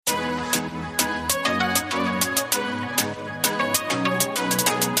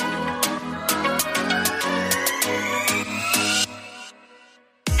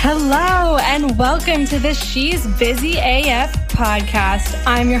Hello, and welcome to the She's Busy AF podcast.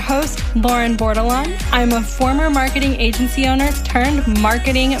 I'm your host, Lauren Bordelon. I'm a former marketing agency owner turned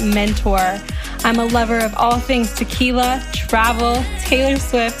marketing mentor. I'm a lover of all things tequila, travel, Taylor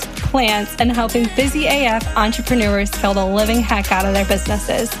Swift, plants, and helping busy AF entrepreneurs build a living heck out of their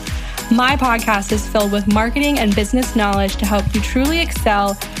businesses. My podcast is filled with marketing and business knowledge to help you truly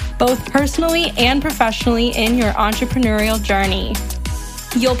excel both personally and professionally in your entrepreneurial journey.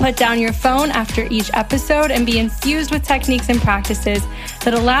 You'll put down your phone after each episode and be infused with techniques and practices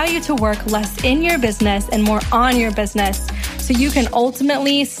that allow you to work less in your business and more on your business so you can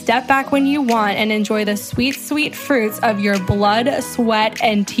ultimately step back when you want and enjoy the sweet, sweet fruits of your blood, sweat,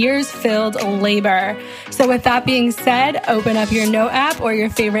 and tears-filled labor. So with that being said, open up your note app or your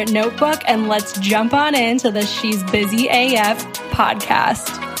favorite notebook and let's jump on into the She's Busy AF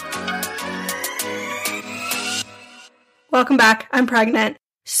podcast. Welcome back. I'm pregnant.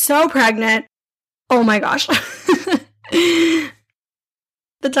 So pregnant. Oh my gosh. The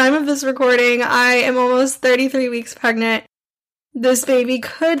time of this recording, I am almost 33 weeks pregnant. This baby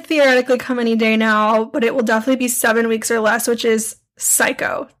could theoretically come any day now, but it will definitely be 7 weeks or less, which is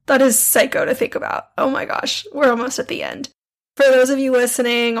psycho. That is psycho to think about. Oh my gosh. We're almost at the end. For those of you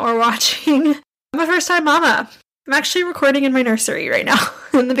listening or watching, I'm a first-time mama. I'm actually recording in my nursery right now,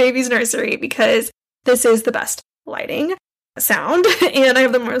 in the baby's nursery, because this is the best lighting, sound, and I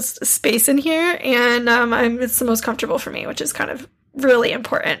have the most space in here, and it's the most comfortable for me, which is kind of really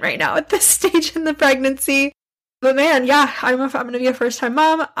important right now at this stage in the pregnancy. But man, yeah, I'm going to be a first-time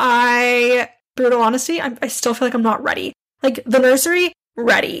mom. Brutal honesty, I still feel like I'm not ready. Like, the nursery,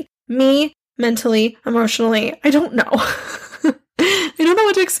 ready. Me, mentally, emotionally, I don't know. I don't know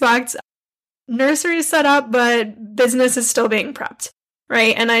what to expect. Nursery is set up, but business is still being prepped,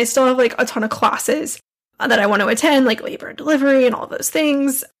 right? And I still have like a ton of classes that I want to attend, like labor and delivery and all those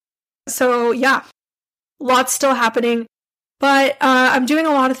things. So yeah, lots still happening, but I'm doing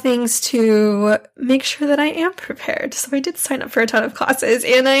a lot of things to make sure that I am prepared. So I did sign up for a ton of classes,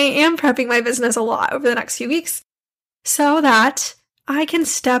 and I am prepping my business a lot over the next few weeks so that I can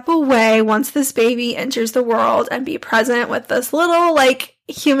step away once this baby enters the world and be present with this little like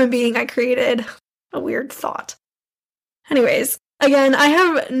human being I created. A weird thought. Anyways, again, I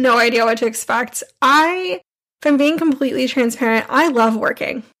have no idea what to expect. If I'm being completely transparent, I love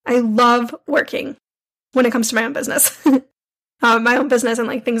working. I love working when it comes to my own business. My own business and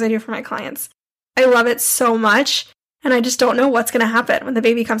like things I do for my clients. I love it so much. And I just don't know what's going to happen when the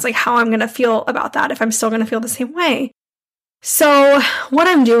baby comes, like how I'm going to feel about that, if I'm still going to feel the same way. So what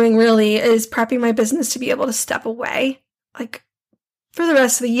I'm doing really is prepping my business to be able to step away, like for the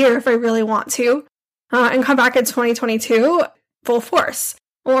rest of the year if I really want to, and come back in 2022 full force.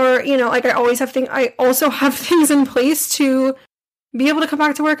 Or, like I also have things in place to be able to come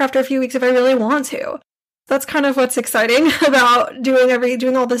back to work after a few weeks if I really want to. That's kind of what's exciting about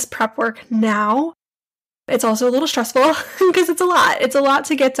doing all this prep work now. It's also a little stressful because it's a lot. It's a lot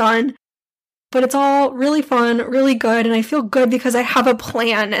to get done, but it's all really fun, really good. And I feel good because I have a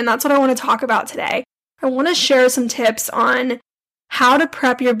plan. And that's what I want to talk about today. I want to share some tips on how to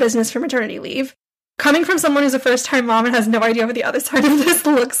prep your business for maternity leave. Coming from someone who's a first-time mom and has no idea what the other side of this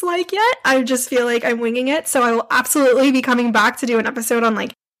looks like yet, I just feel like I'm winging it. So I will absolutely be coming back to do an episode on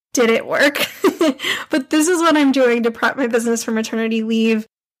like, did it work? But this is what I'm doing to prep my business for maternity leave.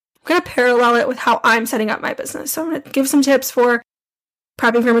 I'm going to parallel it with how I'm setting up my business. So I'm going to give some tips for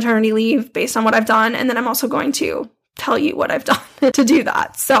prepping for maternity leave based on what I've done. And then I'm also going to tell you what I've done to do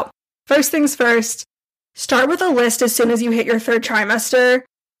that. So first things first, start with a list as soon as you hit your third trimester,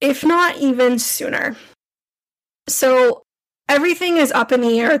 if not even sooner. So everything is up in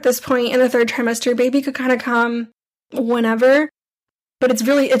the air at this point in the third trimester. Baby could kind of come whenever, but it's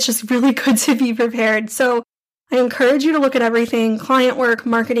just really good to be prepared. So I encourage you to look at everything, client work,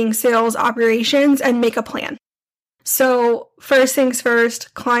 marketing, sales, operations, and make a plan. So first things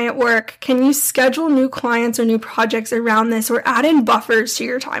first, client work. Can you schedule new clients or new projects around this or add in buffers to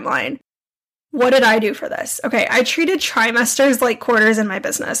your timeline? What did I do for this? Okay, I treated trimesters like quarters in my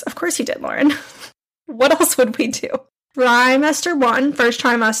business. Of course you did, Lauren. What else would we do? Trimester 1, first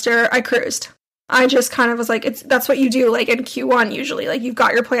trimester, I cruised. I just kind of was like, that's what you do like in Q1 usually. Like you've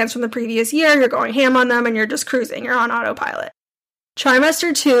got your plans from the previous year, you're going ham on them, and you're just cruising. You're on autopilot.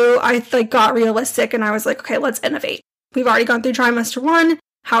 Trimester 2, I got realistic and I was like, okay, let's innovate. We've already gone through trimester 1.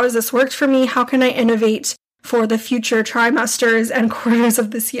 How has this worked for me? How can I innovate for the future trimesters and quarters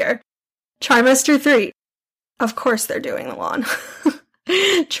of this year? Trimester 3, of course they're doing the lawn.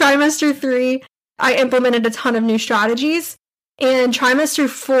 Trimester 3, I implemented a ton of new strategies. And trimester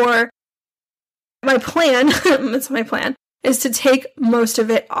 4, my plan, it's my plan, is to take most of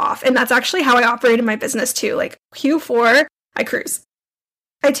it off. And that's actually how I operate in my business too. Like Q4, I cruise.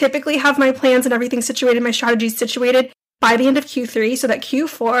 I typically have my plans and everything situated, my strategies situated by the end of Q3 so that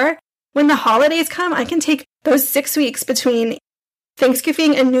Q4, when the holidays come, I can take those 6 weeks between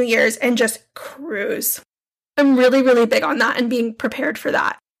Thanksgiving and New Year's and just cruise. I'm really, really big on that and being prepared for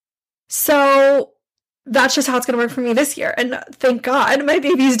that. So that's just how it's going to work for me this year. And thank God my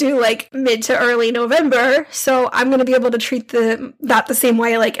baby's due like mid to early November. So I'm going to be able to treat that the same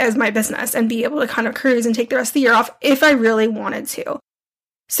way like as my business and be able to kind of cruise and take the rest of the year off if I really wanted to.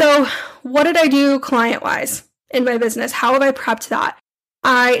 So what did I do client-wise in my business? How have I prepped that?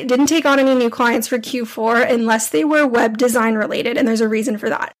 I didn't take on any new clients for Q4 unless they were web design related, and there's a reason for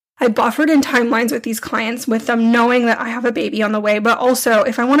that. I buffered in timelines with these clients with them knowing that I have a baby on the way, but also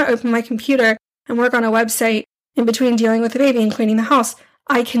if I want to open my computer and work on a website in between dealing with the baby and cleaning the house,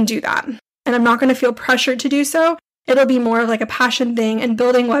 I can do that. And I'm not going to feel pressured to do so. It'll be more of like a passion thing and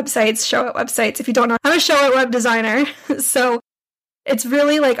building websites, Showit websites. If you don't know, I'm a Showit web designer. So it's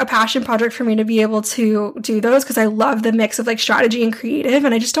really like a passion project for me to be able to do those because I love the mix of like strategy and creative,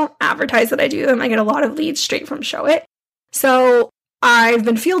 and I just don't advertise that I do them. I get a lot of leads straight from Showit. So I've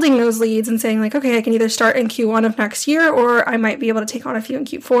been fielding those leads and saying like, okay, I can either start in Q1 of next year or I might be able to take on a few in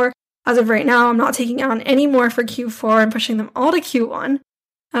Q4. As of right now, I'm not taking on any more for Q4. I'm pushing them all to Q1.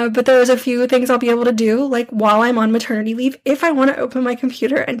 But there's a few things I'll be able to do like while I'm on maternity leave if I want to open my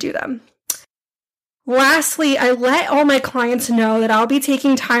computer and do them. Lastly, I let all my clients know that I'll be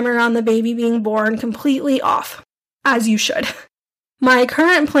taking time around the baby being born completely off, as you should. My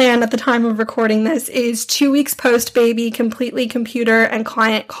current plan at the time of recording this is 2 weeks post-baby, completely computer and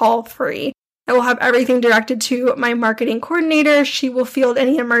client call free. I will have everything directed to my marketing coordinator. She will field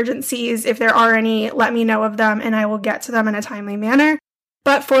any emergencies. If there are any, let me know of them, and I will get to them in a timely manner.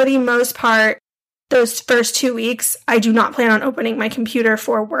 But for the most part, those first 2 weeks, I do not plan on opening my computer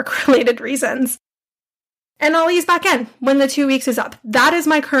for work-related reasons. And I'll ease back in when the 2 weeks is up. That is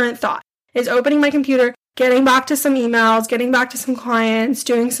my current thought, is opening my computer, getting back to some emails, getting back to some clients,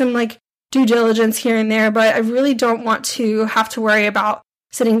 doing some like due diligence here and there. But I really don't want to have to worry about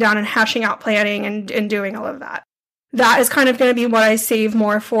sitting down and hashing out planning and doing all of that. That is kind of going to be what I save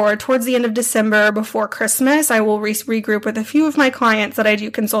more for towards the end of December before Christmas. I will regroup with a few of my clients that I do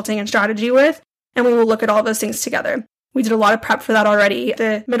consulting and strategy with, and we will look at all those things together. We did a lot of prep for that already at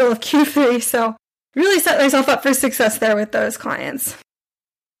the middle of Q3, so really set myself up for success there with those clients.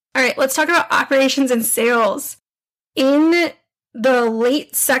 All right, let's talk about operations and sales. In the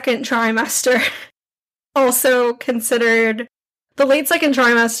late second trimester, also considered the late second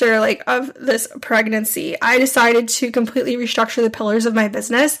trimester like of this pregnancy, I decided to completely restructure the pillars of my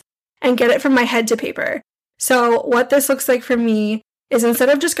business and get it from my head to paper. So what this looks like for me is instead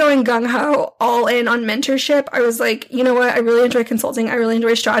of just going gung-ho all in on mentorship, I was like, you know what? I really enjoy consulting. I really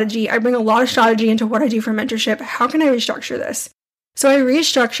enjoy strategy. I bring a lot of strategy into what I do for mentorship. How can I restructure this? So I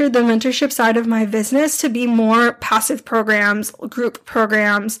restructured the mentorship side of my business to be more passive programs, group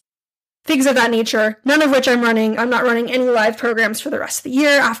programs, things of that nature, none of which I'm running. I'm not running any live programs for the rest of the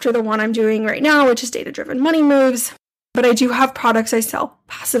year after the one I'm doing right now, which is Data-Driven Money Moves. But I do have products I sell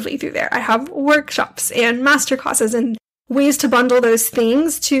passively through there. I have workshops and masterclasses and ways to bundle those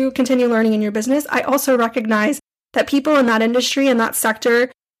things to continue learning in your business. I also recognize that people in that industry and that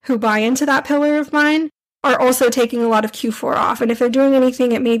sector who buy into that pillar of mine are also taking a lot of Q4 off. And if they're doing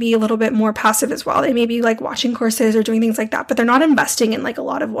anything, it may be a little bit more passive as well. They may be like watching courses or doing things like that, but they're not investing in like a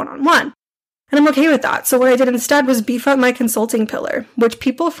lot of one-on-one. And I'm okay with that. So what I did instead was beef up my consulting pillar, which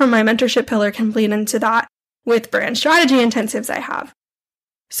people from my mentorship pillar can bleed into that with brand strategy intensives I have.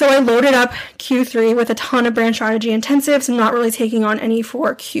 So I loaded up Q3 with a ton of brand strategy intensives. I'm not really taking on any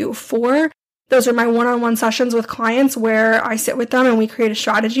for Q4. Those are my one-on-one sessions with clients where I sit with them and we create a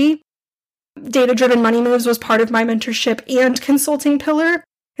strategy. Data-Driven Money Moves was part of my mentorship and consulting pillar.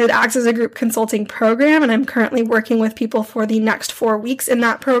 It acts as a group consulting program, and I'm currently working with people for the next 4 weeks in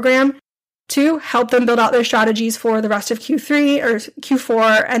that program to help them build out their strategies for the rest of Q3 or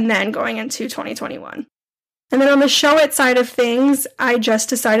Q4 and then going into 2021. And then on the Showit side of things, I just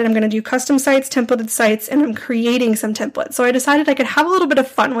decided I'm going to do custom sites, templated sites, and I'm creating some templates. So I decided I could have a little bit of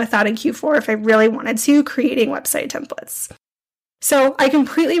fun with that in Q4 if I really wanted to, creating website templates. So I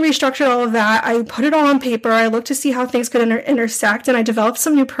completely restructured all of that. I put it all on paper. I looked to see how things could intersect, and I developed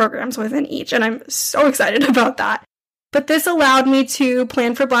some new programs within each, and I'm so excited about that. But this allowed me to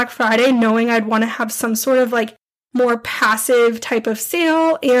plan for Black Friday, knowing I'd want to have some sort of like more passive type of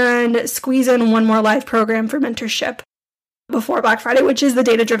sale and squeeze in one more live program for mentorship before Black Friday, which is the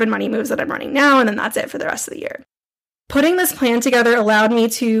Data-Driven Money Moves that I'm running now, and then that's it for the rest of the year. Putting this plan together allowed me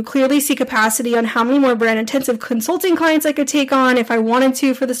to clearly see capacity on how many more brand intensive consulting clients I could take on if I wanted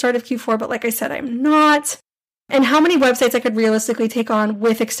to for the start of Q4, but like I said, I'm not. And how many websites I could realistically take on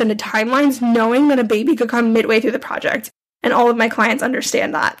with extended timelines, knowing that a baby could come midway through the project. And all of my clients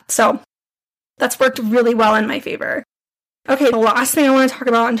understand that. So that's worked really well in my favor. Okay, the last thing I want to talk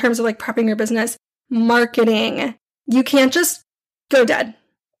about in terms of like prepping your business, marketing. You can't just go dead.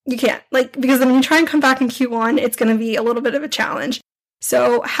 You can't, because when you try and come back in Q1, it's going to be a little bit of a challenge.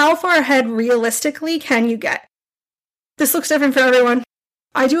 So how far ahead realistically can you get? This looks different for everyone.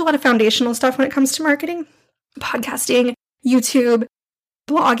 I do a lot of foundational stuff when it comes to marketing, podcasting, YouTube,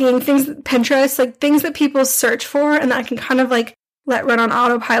 blogging, things, Pinterest, things that people search for and that I can kind of let run on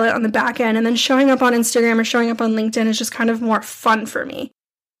autopilot on the back end. And then showing up on Instagram or showing up on LinkedIn is just kind of more fun for me.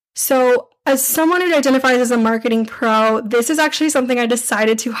 So as someone who identifies as a marketing pro, this is actually something I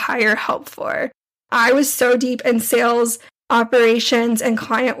decided to hire help for. I was so deep in sales, operations, and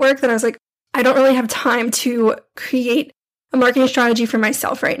client work that I was like, I don't really have time to create a marketing strategy for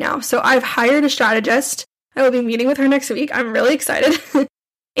myself right now. So I've hired a strategist. I will be meeting with her next week. I'm really excited.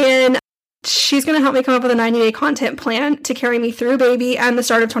 And she's going to help me come up with a 90-day content plan to carry me through baby and the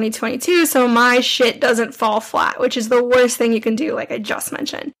start of 2022 so my shit doesn't fall flat, which is the worst thing you can do, like I just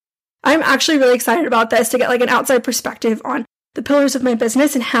mentioned. I'm actually really excited about this to get an outside perspective on the pillars of my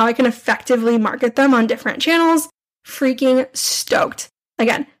business and how I can effectively market them on different channels. Freaking stoked.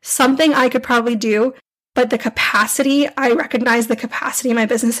 Again, something I could probably do, but I recognize the capacity in my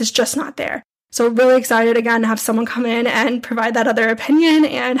business is just not there. So really excited again to have someone come in and provide that other opinion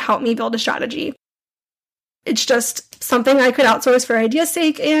and help me build a strategy. It's just something I could outsource for idea's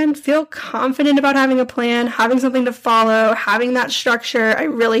sake and feel confident about having a plan, having something to follow, having that structure. I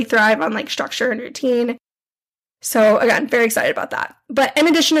really thrive on structure and routine. So again, very excited about that. But in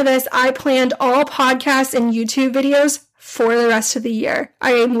addition to this, I planned all podcasts and YouTube videos for the rest of the year.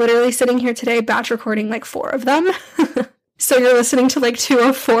 I am literally sitting here today batch recording 4 of them. So you're listening to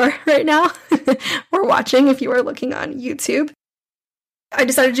 204 right now, or watching if you are looking on YouTube. I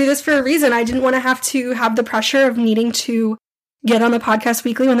decided to do this for a reason. I didn't want to have the pressure of needing to get on the podcast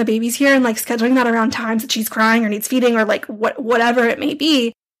weekly when the baby's here and scheduling that around times that she's crying or needs feeding or whatever it may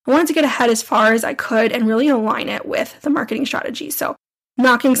be. I wanted to get ahead as far as I could and really align it with the marketing strategy. So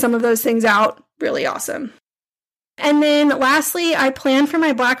knocking some of those things out, really awesome. And then lastly, I plan for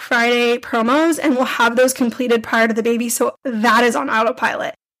my Black Friday promos and we'll have those completed prior to the baby. So that is on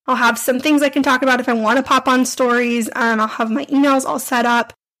autopilot. I'll have some things I can talk about if I want to pop on stories. I'll have my emails all set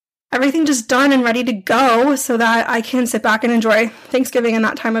up, everything just done and ready to go so that I can sit back and enjoy Thanksgiving and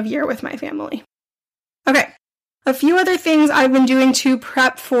that time of year with my family. Okay, a few other things I've been doing to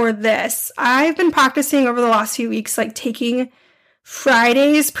prep for this. I've been practicing over the last few weeks, taking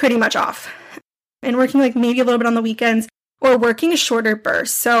Fridays pretty much off and working maybe a little bit on the weekends or working a shorter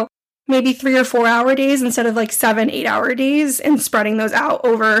burst. So maybe 3 or 4 hour days instead of 7-8 hour days and spreading those out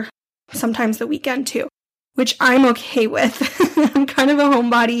over sometimes the weekend too, which I'm okay with. I'm kind of a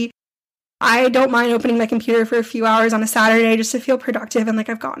homebody. I don't mind opening my computer for a few hours on a Saturday just to feel productive and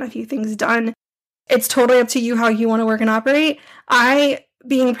I've gotten a few things done. It's totally up to you how you want to work and operate. I,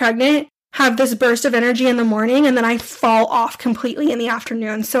 being pregnant, have this burst of energy in the morning and then I fall off completely in the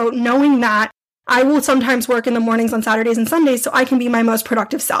afternoon. So knowing that, I will sometimes work in the mornings on Saturdays and Sundays so I can be my most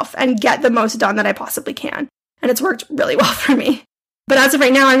productive self and get the most done that I possibly can. And it's worked really well for me. But as of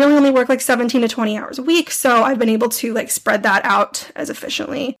right now, I really only work 17 to 20 hours a week. So I've been able to spread that out as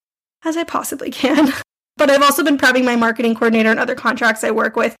efficiently as I possibly can. But I've also been prepping my marketing coordinator and other contracts I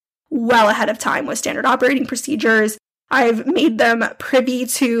work with well ahead of time with standard operating procedures. I've made them privy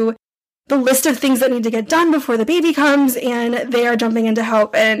to the list of things that need to get done before the baby comes, and they are jumping in to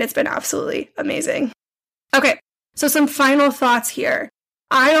help, and it's been absolutely amazing. Okay, so some final thoughts here.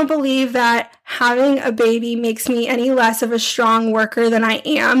 I don't believe that having a baby makes me any less of a strong worker than I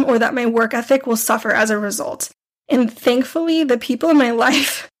am, or that my work ethic will suffer as a result. And thankfully, the people in my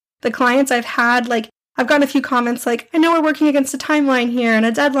life, the clients I've had, I've gotten a few comments I know we're working against a timeline here and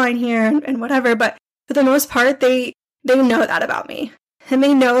a deadline here and whatever, but for the most part, they know that about me. And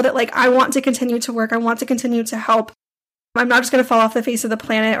they know that I want to continue to work. I want to continue to help. I'm not just going to fall off the face of the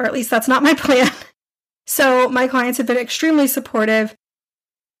planet, or at least that's not my plan. So my clients have been extremely supportive.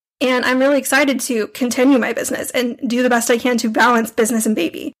 And I'm really excited to continue my business and do the best I can to balance business and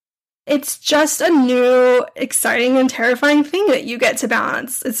baby. It's just a new, exciting, and terrifying thing that you get to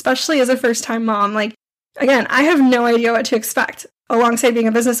balance, especially as a first-time mom. Again, I have no idea what to expect alongside being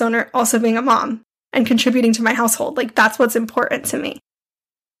a business owner, also being a mom and contributing to my household. That's what's important to me.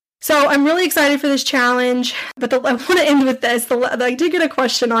 So I'm really excited for this challenge, but I want to end with this. I did get a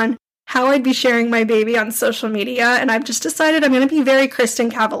question on how I'd be sharing my baby on social media, and I've just decided I'm going to be very Kristen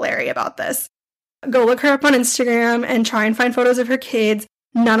Cavallari about this. Go look her up on Instagram and try and find photos of her kids.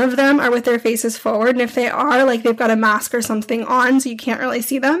 None of them are with their faces forward, and if they are, like, they've got a mask or something on so you can't really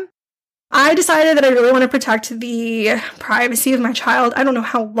see them. I decided that I really want to protect the privacy of my child. I don't know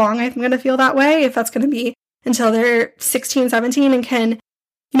how long I'm going to feel that way, if that's going to be until they're 16, 17 and can,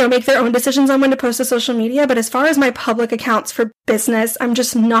 make their own decisions on when to post to social media. But as far as my public accounts for business, I'm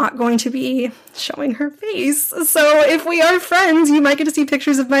just not going to be showing her face. So if we are friends, you might get to see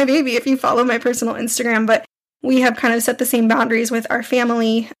pictures of my baby if you follow my personal Instagram. But we have kind of set the same boundaries with our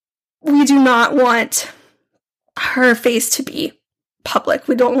family. We do not want her face to be public.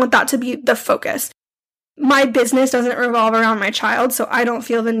 We don't want that to be the focus. My business doesn't revolve around my child, so I don't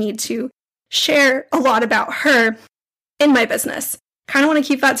feel the need to share a lot about her in my business. Kind of want to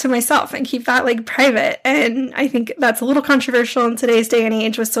keep that to myself and keep that like private. And I think that's a little controversial in today's day and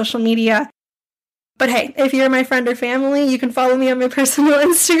age with social media. But hey, if you're my friend or family, you can follow me on my personal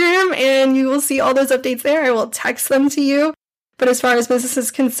Instagram and you will see all those updates there. I will text them to you. But as far as business is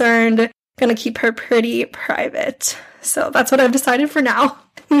concerned, I'm going to keep her pretty private. So that's what I've decided for now.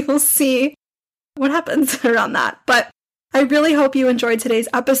 We will see what happens around that. But I really hope you enjoyed today's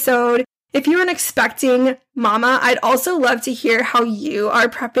episode. If you're an expecting mama, I'd also love to hear how you are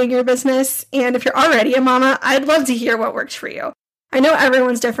prepping your business. And if you're already a mama, I'd love to hear what works for you. I know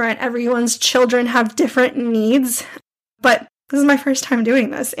everyone's different. Everyone's children have different needs, but this is my first time doing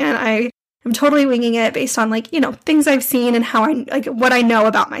this. And I am totally winging it based on things I've seen and how what I know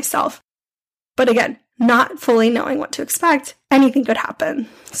about myself. But again, not fully knowing what to expect, anything could happen.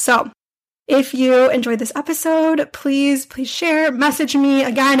 So if you enjoyed this episode, please share, message me.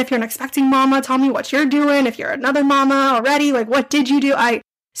 Again, if you're an expecting mama, tell me what you're doing. If you're another mama already, what did you do? I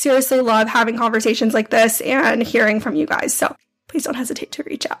seriously love having conversations like this and hearing from you guys. So please don't hesitate to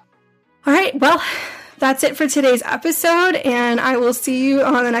reach out. All right, well, that's it for today's episode, and I will see you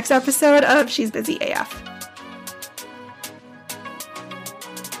on the next episode of She's Busy AF.